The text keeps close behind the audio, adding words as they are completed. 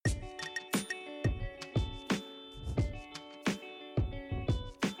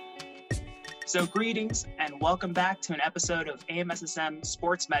So greetings and welcome back to an episode of AMSSM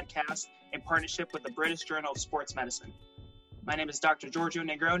Sports Medcast in partnership with the British Journal of Sports Medicine. My name is Dr. Giorgio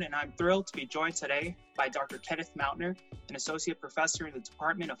Negron, and I'm thrilled to be joined today by Dr. Kenneth Mautner, an associate professor in the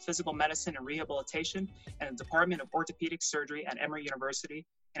Department of Physical Medicine and Rehabilitation and the Department of Orthopedics Surgery at Emory University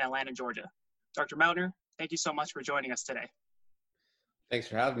in Atlanta, Georgia. Dr. Mautner, thank you so much for joining us today. Thanks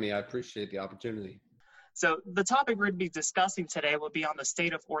for having me. I appreciate the opportunity. So the topic we're going to be discussing today will be on the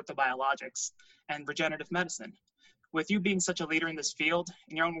state of orthobiologics and regenerative medicine. With you being such a leader in this field,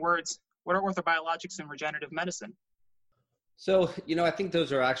 in your own words, what are orthobiologics and regenerative medicine? So, I think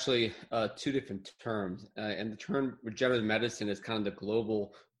those are actually two different terms. And the term regenerative medicine is kind of the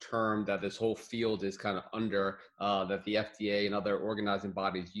global term that this whole field is kind of under, that the FDA and other organizing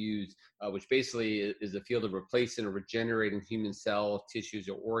bodies use, which basically is the field of replacing or regenerating human cells, tissues,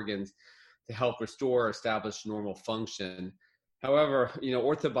 or organs to help restore or establish normal function. However,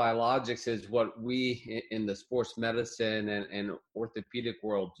 orthobiologics is what we in the sports medicine and orthopedic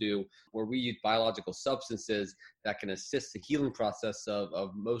world do, where we use biological substances that can assist the healing process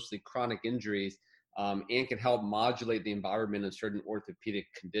of mostly chronic injuries and can help modulate the environment of certain orthopedic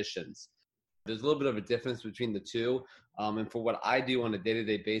conditions. There's a little bit of a difference between the two. And for what I do on a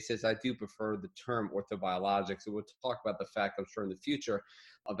day-to-day basis, I do prefer the term orthobiologics. So we'll talk about the fact, I'm sure in the future,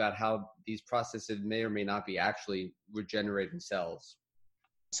 about how these processes may or may not be actually regenerating cells.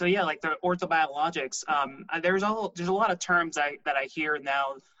 So yeah, like the orthobiologics, there's a lot of terms that I hear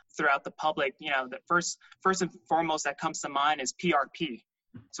now throughout the public. The first and foremost that comes to mind is PRP.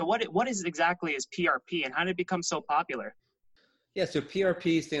 So what is exactly is PRP, and how did it become so popular? Yeah, so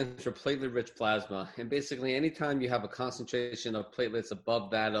PRP stands for platelet-rich plasma. And basically, anytime you have a concentration of platelets above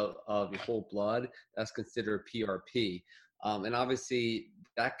that of your whole blood, that's considered PRP. And obviously,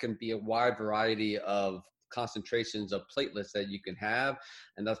 that can be a wide variety of concentrations of platelets that you can have.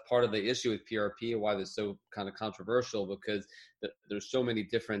 And that's part of the issue with PRP and why it's so kind of controversial, because there's so many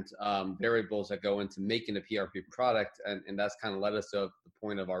different variables that go into making a PRP product. And that's kind of led us to the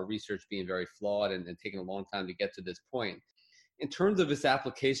point of our research being very flawed and taking a long time to get to this point. In terms of its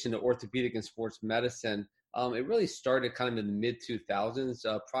application to orthopedic and sports medicine, it really started kind of in the mid-2000s.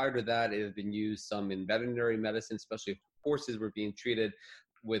 Prior to that, it had been used some in veterinary medicine, especially horses were being treated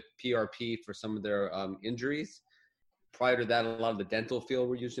with PRP for some of their injuries. Prior to that, a lot of the dental field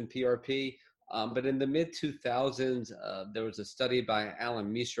were using PRP. But in the mid-2000s, there was a study by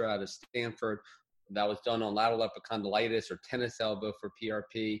Alan Mishra out of Stanford that was done on lateral epicondylitis or tennis elbow for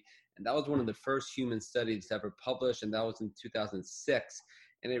PRP. And that was one of the first human studies ever published, and that was in 2006.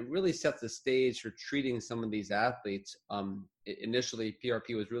 And it really sets the stage for treating some of these athletes. Initially,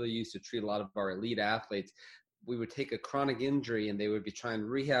 PRP was really used to treat a lot of our elite athletes. We would take a chronic injury and they would be trying to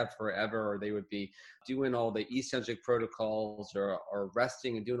rehab forever, or they would be doing all the eccentric protocols or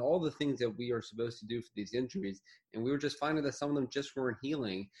resting and doing all the things that we are supposed to do for these injuries. And we were just finding that some of them just weren't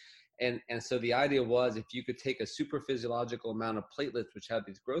healing. And so the idea was, if you could take a super physiological amount of platelets, which have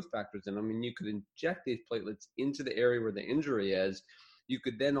these growth factors in them, and you could inject these platelets into the area where the injury is, you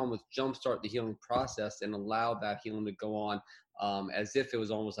could then almost jumpstart the healing process and allow that healing to go on as if it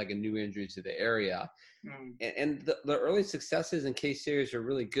was almost like a new injury to the area. And the early successes and case series are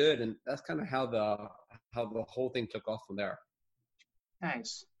really good, and that's kind of how the whole thing took off from there.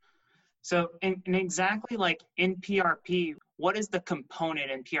 Nice. So in exactly like in PRP, what is the component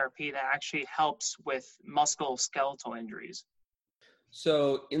in PRP that actually helps with musculoskeletal injuries?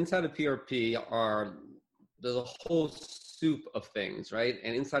 So inside of PRP there's a whole soup of things, right?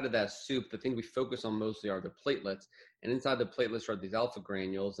 And inside of that soup, the thing we focus on mostly are the platelets. And inside the platelets are these alpha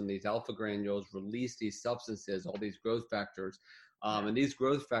granules, and these alpha granules release these substances, all these growth factors. And these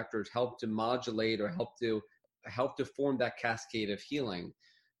growth factors help to modulate or help to form that cascade of healing.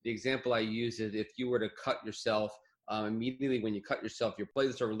 The example I use is if you were to cut yourself, immediately when you cut yourself, your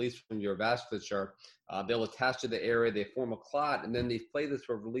platelets are released from your vasculature. They'll attach to the area, they form a clot, and then these platelets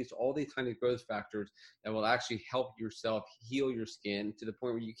will release all these tiny growth factors that will actually help yourself heal your skin to the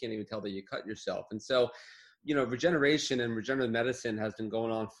point where you can't even tell that you cut yourself. And so, regeneration and regenerative medicine has been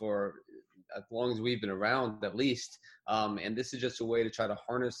going on for as long as we've been around, at least. And this is just a way to try to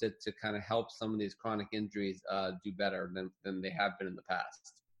harness it to kind of help some of these chronic injuries do better than they have been in the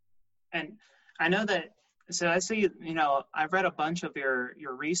past. And I know that, so I see, I've read a bunch of your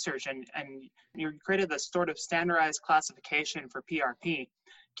research and you created this sort of standardized classification for PRP.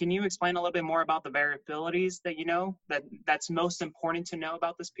 Can you explain a little bit more about the variabilities that that's most important to know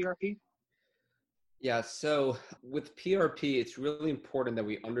about this PRP? Yeah, so with PRP, it's really important that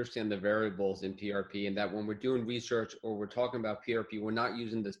we understand the variables in PRP and that when we're doing research or we're talking about PRP, we're not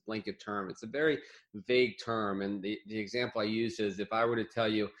using this blanket term. It's a very vague term. And the example I use is if I were to tell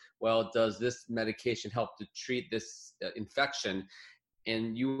you, well, does this medication help to treat this infection?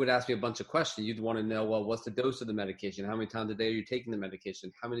 And you would ask me a bunch of questions. You'd want to know, well, what's the dose of the medication? How many times a day are you taking the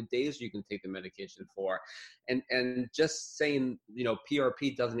medication? How many days you can take the medication for? And just saying,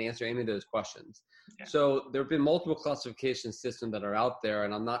 PRP doesn't answer any of those questions. Yeah. So there have been multiple classification systems that are out there,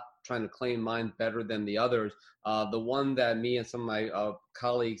 and I'm not trying to claim mine better than the others. The one that me and some of my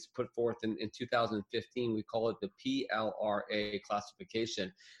colleagues put forth in 2015, we call it the PLRA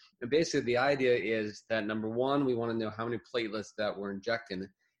classification. And basically the idea is that number one, we want to know how many platelets that we're injecting, and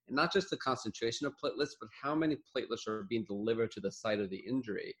not just the concentration of platelets, but how many platelets are being delivered to the site of the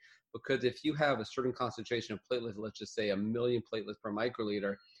injury. Because if you have a certain concentration of platelets, let's just say 1 million platelets per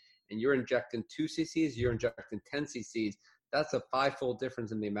microliter, and you're injecting 2 cc's, you're injecting 10 cc's, that's a 5-fold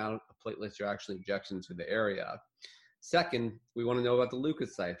difference in the amount of platelets you're actually injecting into the area. Second, we want to know about the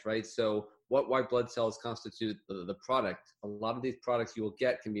leukocytes, right? So what white blood cells constitute the product? A lot of these products you will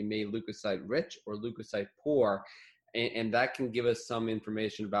get can be made leukocyte rich or leukocyte poor, and that can give us some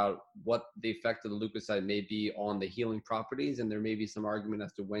information about what the effect of the leukocyte may be on the healing properties, and there may be some argument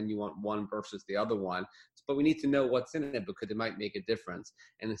as to when you want one versus the other one. But we need to know what's in it because it might make a difference.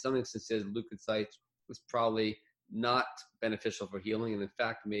 And in some instances, leukocytes is probably not beneficial for healing, and in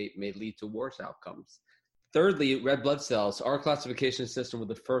fact may lead to worse outcomes. Thirdly, red blood cells. Our classification system was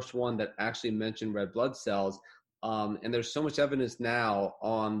the first one that actually mentioned red blood cells. And there's so much evidence now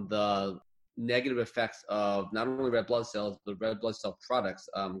on the negative effects of not only red blood cells, but red blood cell products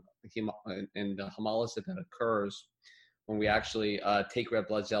and the hemolysis that occurs when we actually take red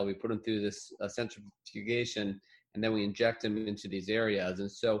blood cells. We put them through this centrifugation, and then we inject them into these areas. And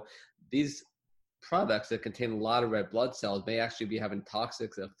so these products that contain a lot of red blood cells may actually be having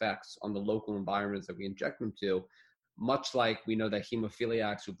toxic effects on the local environments that we inject them to, much like we know that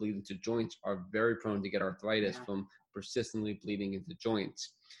hemophiliacs who bleed into joints are very prone to get arthritis from persistently bleeding into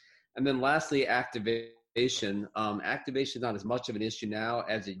joints. And then lastly, activation. Activation is not as much of an issue now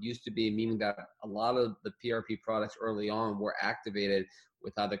as it used to be, meaning that a lot of the PRP products early on were activated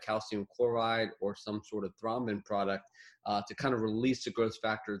with either calcium chloride or some sort of thrombin product to kind of release the growth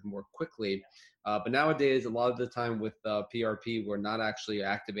factors more quickly. But nowadays, a lot of the time with PRP, we're not actually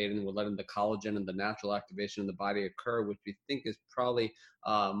activating. We're letting the collagen and the natural activation in the body occur, which we think is probably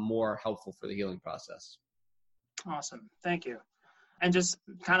more helpful for the healing process. Awesome. Thank you. And just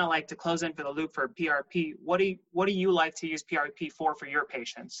kind of like to close in for the loop for PRP, what do you like to use PRP for your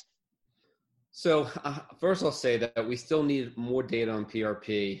patients? So first I'll say that we still need more data on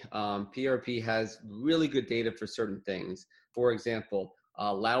PRP. PRP has really good data for certain things. For example,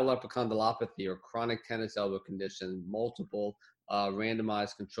 lateral epicondylopathy or chronic tennis elbow condition, multiple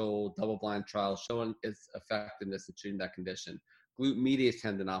randomized controlled double-blind trials showing its effectiveness in treating that condition. Glute medius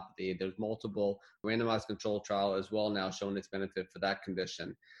tendinopathy, there's multiple randomized controlled trial as well now showing its benefit for that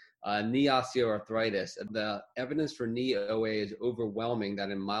condition. Knee osteoarthritis, the evidence for knee OA is overwhelming that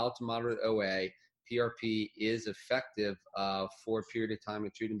in mild to moderate OA, PRP is effective for a period of time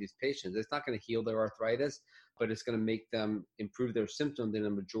in treating these patients. It's not going to heal their arthritis, but it's going to make them improve their symptoms in a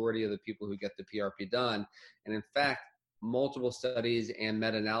majority of the people who get the PRP done. And in fact, multiple studies and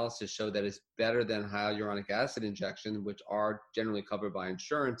meta-analysis show that it's better than hyaluronic acid injection, which are generally covered by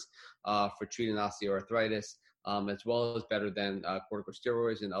insurance for treating osteoarthritis, as well as better than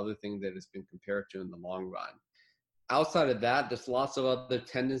corticosteroids and other things that it's been compared to in the long run. Outside of that, there's lots of other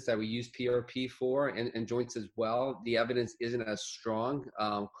tendons that we use PRP for and joints as well. The evidence isn't as strong.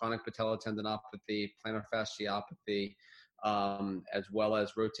 Chronic patellar tendinopathy, plantar fasciopathy, as well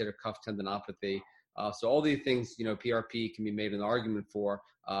as rotator cuff tendinopathy. So all these things, PRP can be made an argument for,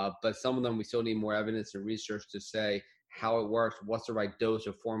 but some of them we still need more evidence and research to say how it works, what's the right dose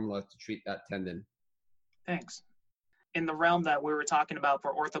or formula to treat that tendon. Thanks. In the realm that we were talking about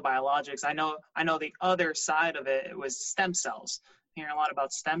for orthobiologics, I know the other side of it was stem cells. I'm hearing a lot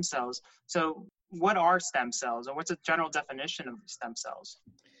about stem cells. So what are stem cells, and what's a general definition of stem cells?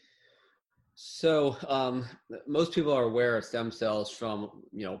 So most people are aware of stem cells from,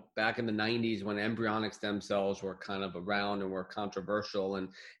 back in the 90s when embryonic stem cells were kind of around and were controversial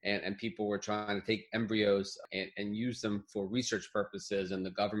and people were trying to take embryos and use them for research purposes, and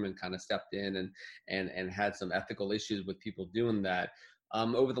the government kind of stepped in and had some ethical issues with people doing that.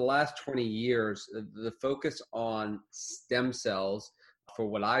 Over the last 20 years, the focus on stem cells for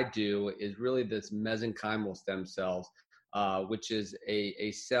what I do is really this mesenchymal stem cells, which is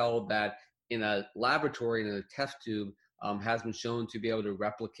a cell that in a laboratory, in a test tube, has been shown to be able to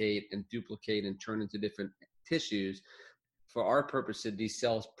replicate and duplicate and turn into different tissues. For our purposes, these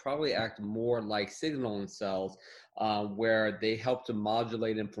cells probably act more like signaling cells, where they help to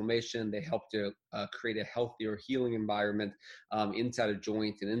modulate inflammation. They help to create a healthier healing environment inside a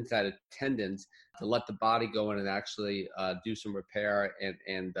joint and inside of tendons to let the body go in and actually do some repair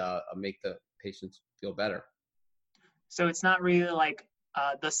and make the patients feel better. So it's not really like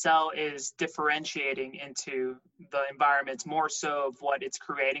the cell is differentiating into the environment. It's more so of what it's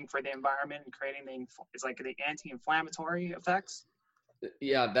creating for the environment and creating it's like the anti-inflammatory effects.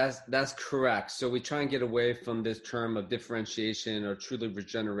 Yeah, that's correct. So we try and get away from this term of differentiation or truly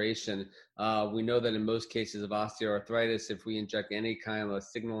regeneration. We know that in most cases of osteoarthritis, if we inject any kind of a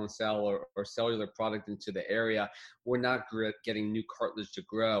signaling cell or cellular product into the area, we're not getting new cartilage to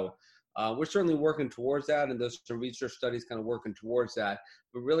grow. We're certainly working towards that, and there's some research studies kind of working towards that.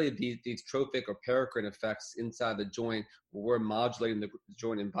 But really, these trophic or paracrine effects inside the joint, where we're modulating the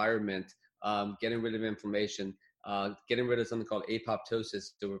joint environment, getting rid of inflammation, getting rid of something called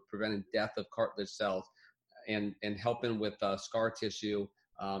apoptosis, so we're preventing death of cartilage cells, and helping with scar tissue,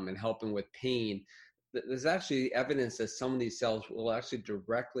 and helping with pain. There's actually evidence that some of these cells will actually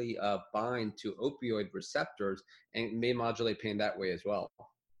directly bind to opioid receptors and may modulate pain that way as well.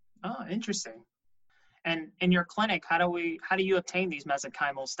 Oh, interesting. And in your clinic, how do you obtain these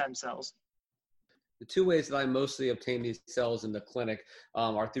mesenchymal stem cells? The two ways that I mostly obtain these cells in the clinic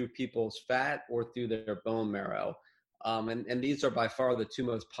are through people's fat or through their bone marrow. And these are by far the two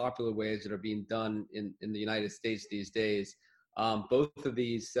most popular ways that are being done in the United States these days. Both of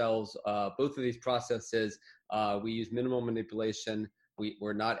these cells, both of these processes, we use minimal manipulation.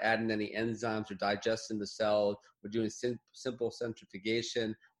 We're not adding any enzymes or digesting the cells. We're doing simple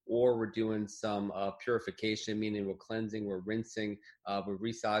centrifugation, or we're doing some purification, meaning we're cleansing, we're rinsing, we're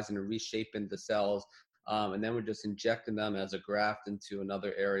resizing and reshaping the cells, and then we're just injecting them as a graft into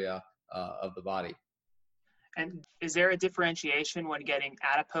another area of the body. And is there a differentiation when getting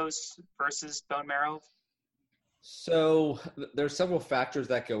adipose versus bone marrow? So there's several factors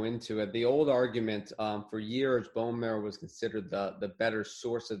that go into it. The old argument for years, bone marrow was considered the better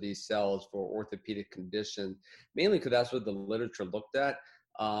source of these cells for orthopedic conditions, mainly because that's what the literature looked at.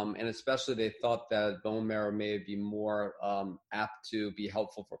 And especially they thought that bone marrow may be more apt to be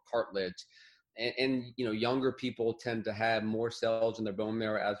helpful for cartilage. And younger people tend to have more cells in their bone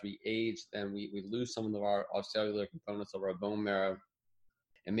marrow as we age. Then we lose some of our cellular components of our bone marrow.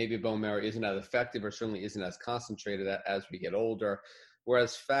 And maybe bone marrow isn't as effective or certainly isn't as concentrated as we get older.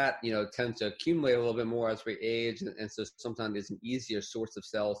 Whereas fat, tends to accumulate a little bit more as we age. And so sometimes it's an easier source of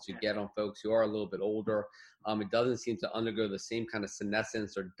cells to get on folks who are a little bit older. It doesn't seem to undergo the same kind of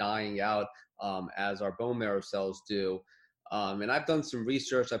senescence or dying out as our bone marrow cells do. And I've done some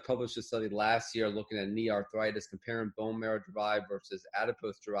research. I published a study last year looking at knee arthritis, comparing bone marrow-derived versus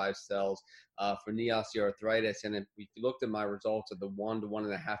adipose-derived cells for knee osteoarthritis. And if you looked at my results at the 1 to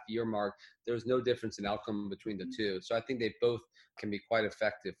 1.5 year mark, there was no difference in outcome between the two. So I think they both can be quite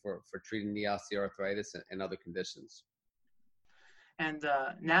effective for treating knee osteoarthritis and other conditions. And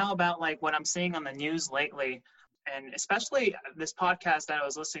now about like what I'm seeing on the news lately, and especially this podcast that I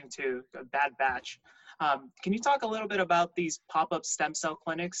was listening to, Bad Batch. Can you talk a little bit about these pop-up stem cell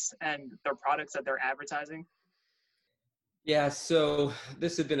clinics and their products that they're advertising? Yeah, so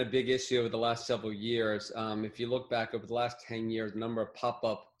this has been a big issue over the last several years. If you look back over the last 10 years, the number of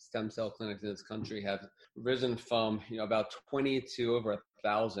pop-up stem cell clinics in this country have risen from about 20 to over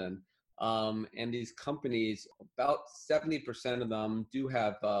 1,000. And these companies, about 70% of them do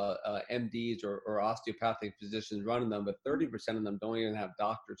have MDs or osteopathic physicians running them, but 30% of them don't even have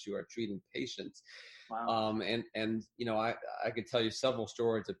doctors who are treating patients. Wow. I could tell you several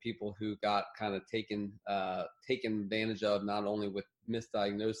stories of people who got kind of taken advantage of, not only with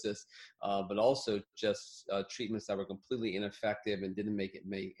misdiagnosis, but also just treatments that were completely ineffective and didn't make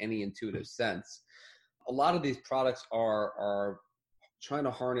any intuitive sense. A lot of these products are trying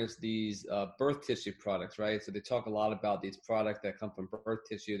to harness these birth tissue products, right? So they talk a lot about these products that come from birth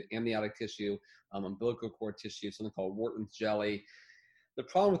tissue, the amniotic tissue, umbilical cord tissue, something called Wharton's jelly. The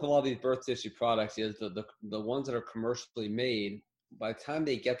problem with a lot of these birth tissue products is the ones that are commercially made, by the time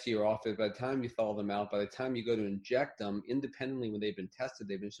they get to your office, by the time you thaw them out, by the time you go to inject them, independently when they've been tested,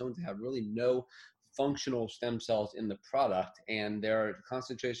 they've been shown to have really no functional stem cells in the product, and their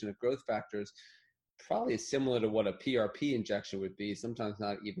concentration of growth factors probably is similar to what a PRP injection would be, sometimes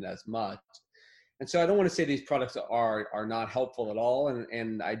not even as much. And so I don't want to say these products are not helpful at all,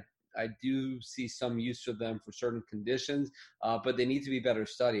 and I do see some use for them for certain conditions, but they need to be better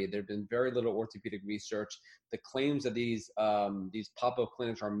studied. There's been very little orthopedic research. The claims that these pop-up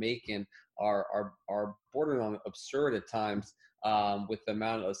clinics are making are bordering on absurd at times, with the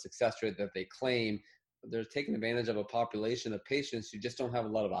amount of success rate that they claim. They're taking advantage of a population of patients who just don't have a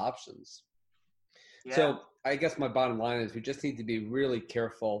lot of options. Yeah. So I guess my bottom line is we just need to be really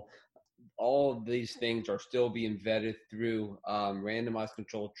careful. All of these things are still being vetted through randomized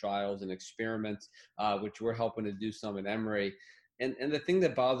controlled trials and experiments, which we're helping to do some at Emory. And the thing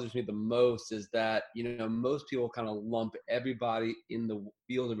that bothers me the most is that, most people kind of lump everybody in the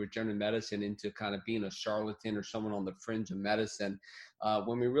field of regenerative medicine into kind of being a charlatan or someone on the fringe of medicine,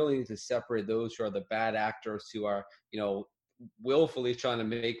 when we really need to separate those who are the bad actors who are, willfully trying to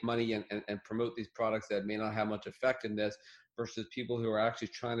make money and promote these products that may not have much effectiveness, versus people who are actually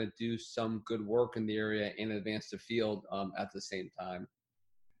trying to do some good work in the area and advance the field at the same time.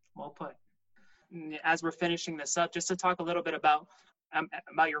 Well put. As we're finishing this up, just to talk a little bit about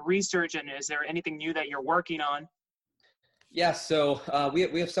your research, and is there anything new that you're working on? Yeah, so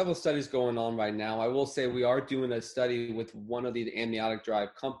we have several studies going on right now. I will say we are doing a study with one of the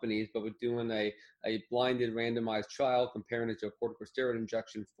amniotic-derived companies, but we're doing a blinded randomized trial comparing it to a corticosteroid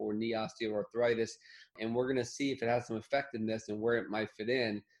injection for knee osteoarthritis, and we're going to see if it has some effectiveness and where it might fit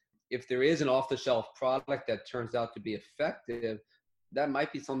in. If there is an off-the-shelf product that turns out to be effective, that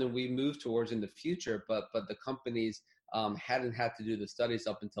might be something we move towards in the future, but the companies hadn't had to do the studies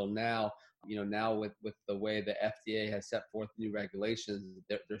up until now. Now with the way the FDA has set forth new regulations,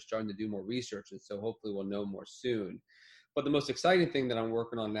 they're starting to do more research, and so hopefully we'll know more soon. But the most exciting thing that I'm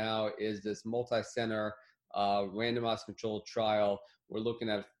working on now is this multi-center randomized controlled trial. We're looking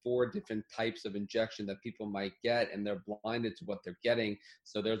at 4 different types of injection that people might get, and they're blinded to what they're getting.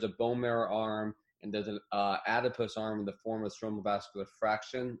 So there's a bone marrow arm, and there's an adipose arm in the form of stromal vascular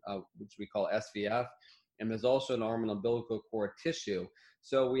fraction, which we call SVF. And there's also an arm in umbilical cord tissue.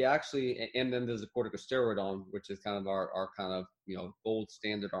 So we actually, and then there's a corticosteroid arm, which is kind of our kind of, gold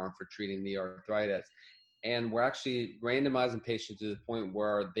standard arm for treating knee arthritis. And we're actually randomizing patients to the point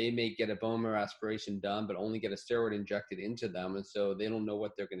where they may get a bone marrow aspiration done, but only get a steroid injected into them. And so they don't know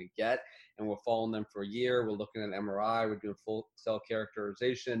what they're going to get. And we're following them for a year. We're looking at MRI. We're doing full cell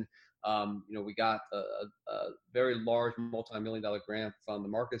characterization. We got a very large multi-million-dollar grant from the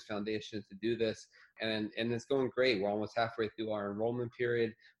Marcus Foundation to do this. And it's going great. We're almost halfway through our enrollment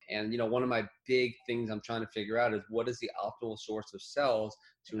period. And, one of my big things I'm trying to figure out is what is the optimal source of cells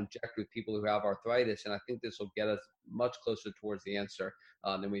to inject with people who have arthritis. And I think this will get us much closer towards the answer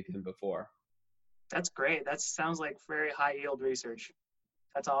than we've been before. That's great. That sounds like very high yield research.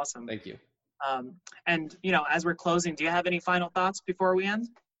 That's awesome. Thank you. And, as we're closing, do you have any final thoughts before we end?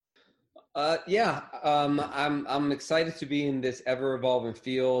 I'm excited to be in this ever-evolving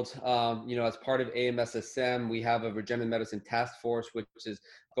field. As part of AMSSM, we have a regenerative medicine task force, which is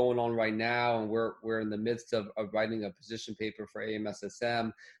going on right now, and we're in the midst of writing a position paper for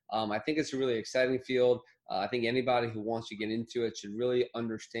AMSSM. I think it's a really exciting field. I think anybody who wants to get into it should really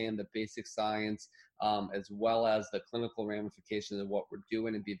understand the basic science, as well as the clinical ramifications of what we're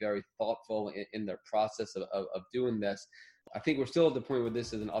doing, and be very thoughtful in their process of doing this. I think we're still at the point where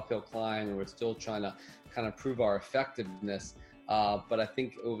this is an uphill climb, and we're still trying to kind of prove our effectiveness. But I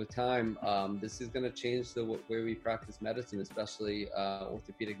think over time, this is going to change the way we practice medicine, especially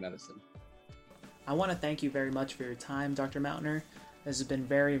orthopedic medicine. I want to thank you very much for your time, Dr. Mautner. This has been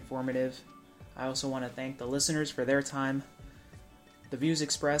very informative. I also want to thank the listeners for their time. The views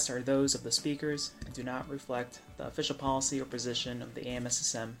expressed are those of the speakers and do not reflect the official policy or position of the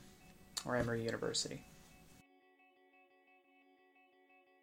AMSSM or Emory University.